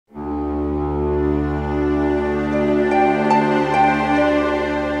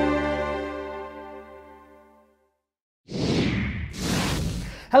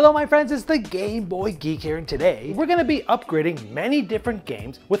Hello my friends, it's the Game Boy Geek here, and today we're going to be upgrading many different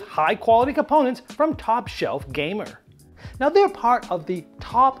games with high quality components from Top Shelf Gamer. Now they're part of the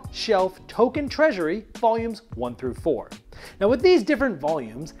Top Shelf Token Treasury volumes 1 through 4. Now with these different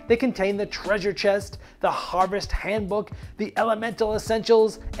volumes, they contain the treasure chest, the harvest handbook, the elemental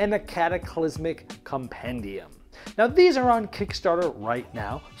essentials, and the cataclysmic compendium. Now these are on Kickstarter right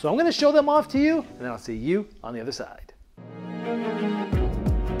now, so I'm going to show them off to you, and then I'll see you on the other side.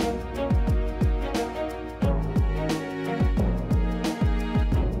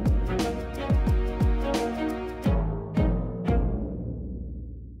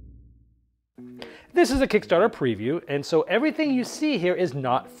 This is a Kickstarter preview, and so everything you see here is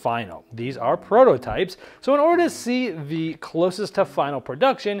not final. These are prototypes, so in order to see the closest to final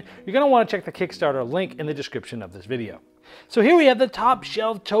production, you're going to want to check the Kickstarter link in the description of this video. So here we have the Top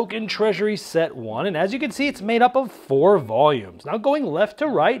Shelf Token Treasury Set 1, and as you can see, it's made up of 4 volumes. Now going left to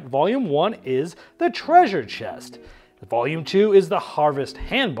right, Volume 1 is the treasure chest. Volume 2 is the harvest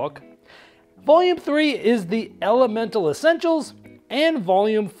handbook. Volume 3 is the elemental essentials. And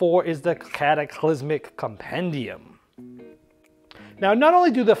Volume 4 is the cataclysmic compendium. Now, not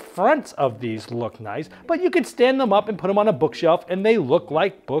only do the fronts of these look nice, but you could stand them up and put them on a bookshelf and they look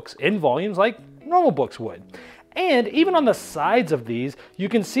like books in volumes like normal books would. And even on the sides of these, you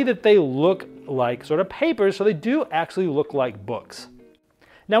can see that they look like sort of papers, so they do actually look like books.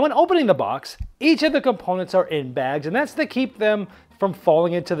 Now, when opening the box, each of the components are in bags, and that's to keep them from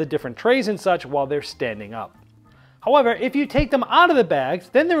falling into the different trays and such while they're standing up. However, if you take them out of the bags,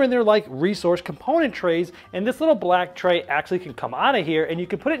 then they're in their like resource component trays, and this little black tray actually can come out of here and you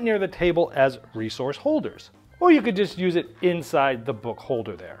can put it near the table as resource holders. Or you could just use it inside the book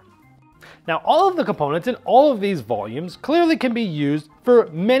holder there. Now all of the components in all of these volumes clearly can be used for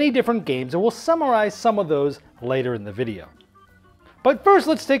many different games, and we'll summarize some of those later in the video. But first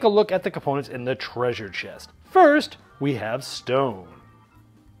let's take a look at the components in the treasure chest. First, we have stone.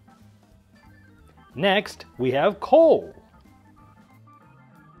 Next, we have coal.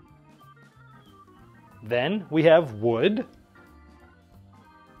 Then we have wood.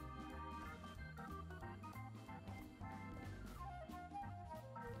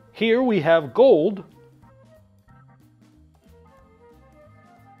 Here we have gold.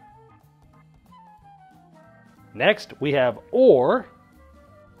 Next, we have ore.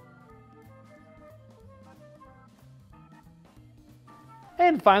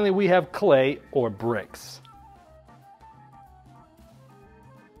 And finally, we have clay or bricks.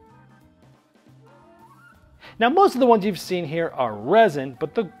 Now, most of the ones you've seen here are resin,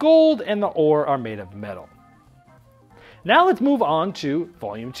 but the gold and the ore are made of metal. Now let's move on to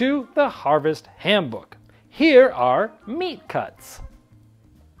Volume 2, the Harvest Handbook. Here are meat cuts.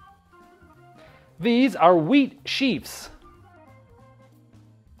 These are wheat sheafs.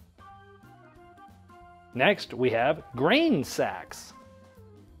 Next, we have grain sacks.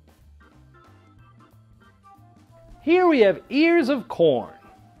 Here we have ears of corn.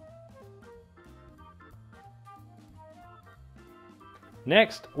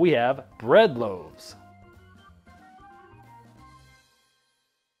 Next, we have bread loaves.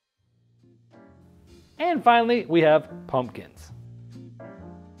 And finally, we have pumpkins.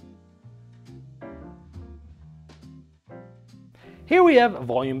 Here we have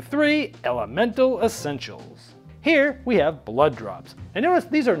Volume 3, Elemental Essentials. Here we have blood drops. And notice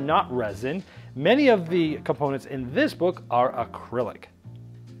these are not resin. Many of the components in this book are acrylic.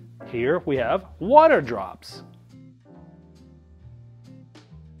 Here we have water drops.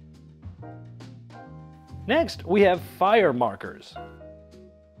 Next, we have fire markers.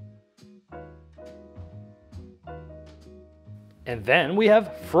 And then we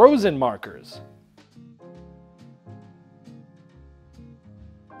have frozen markers.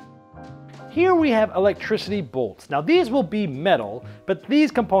 Here we have electricity bolts. Now these will be metal, but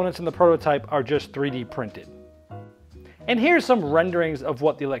these components in the prototype are just 3D printed. And here's some renderings of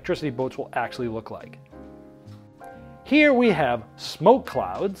what the electricity bolts will actually look like. Here we have smoke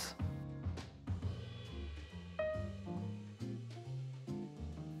clouds.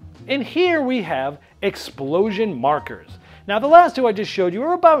 And here we have explosion markers. Now the last two I just showed you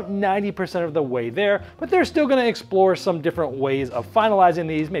are about 90% of the way there, but they're still going to explore some different ways of finalizing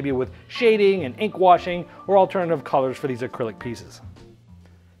these, maybe with shading and ink washing or alternative colors for these acrylic pieces.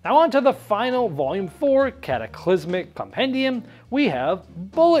 Now on to the final Volume 4 Cataclysmic Compendium, we have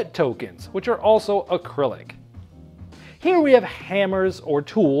bullet tokens, which are also acrylic. Here we have hammers or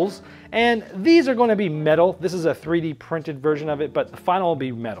tools, and these are going to be metal. This is a 3D printed version of it, but the final will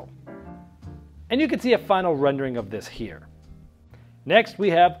be metal. And you can see a final rendering of this here. Next, we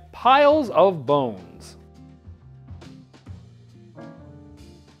have piles of bones.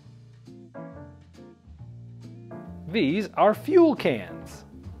 These are fuel cans.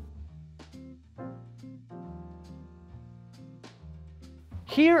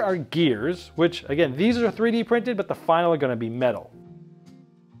 Here are gears, which again, these are 3D printed, but the final are going to be metal.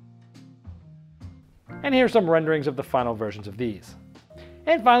 And here's some renderings of the final versions of these.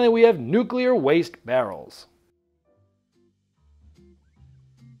 And finally, we have nuclear waste barrels.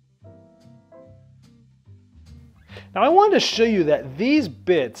 Now I wanted to show you that these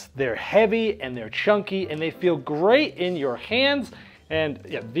bits, they're heavy and they're chunky and they feel great in your hands, and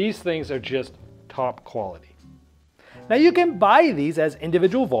yeah, these things are just top quality. Now you can buy these as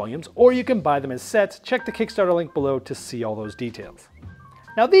individual volumes or you can buy them as sets. Check the Kickstarter link below to see all those details.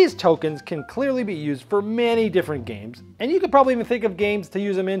 Now these tokens can clearly be used for many different games, and you could probably even think of games to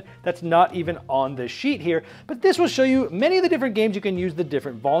use them in that's not even on this sheet here, but this will show you many of the different games you can use the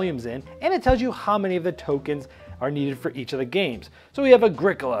different volumes in, and it tells you how many of the tokens are needed for each of the games. So we have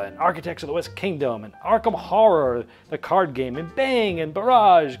Agricola and Architects of the West Kingdom and Arkham Horror, the card game, and Bang and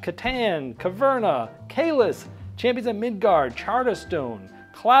Barrage, Catan, Caverna, Kalis, Champions of Midgard, Charterstone,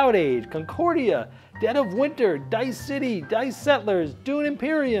 Cloud Age, Concordia, Dead of Winter, Dice City, Dice Settlers, Dune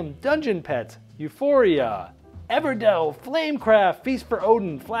Imperium, Dungeon Pets, Euphoria, Everdell, Flamecraft, Feast for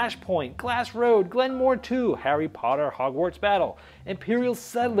Odin, Flashpoint, Glass Road, Glenmore 2, Harry Potter, Hogwarts Battle, Imperial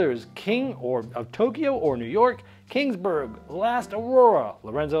Settlers, King of Tokyo or New York, Kingsburg, Last Aurora,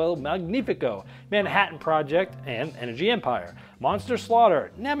 Lorenzo El Magnifico, Manhattan Project, and Energy Empire, Monster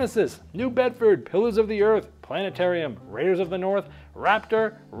Slaughter, Nemesis, New Bedford, Pillars of the Earth, Planetarium, Raiders of the North,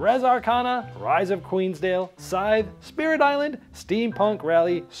 Raptor, Res Arcana, Rise of Queensdale, Scythe, Spirit Island, Steampunk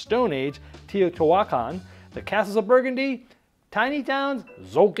Rally, Stone Age, Teotihuacan, The Castles of Burgundy, Tiny Towns,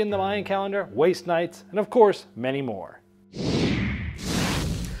 Zolkin the Mayan Calendar, Waste Knights, and of course, many more.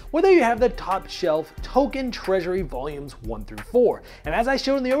 Well, there you have the Top Shelf Token Treasury Volumes 1 through 4. And as I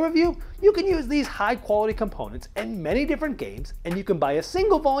showed in the overview, you can use these high quality components in many different games, and you can buy a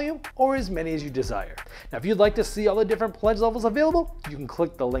single volume or as many as you desire. Now, if you'd like to see all the different pledge levels available, you can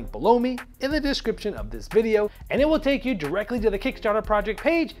click the link below me in the description of this video, and it will take you directly to the Kickstarter project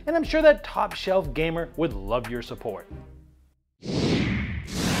page, and I'm sure that Top Shelf Gamer would love your support.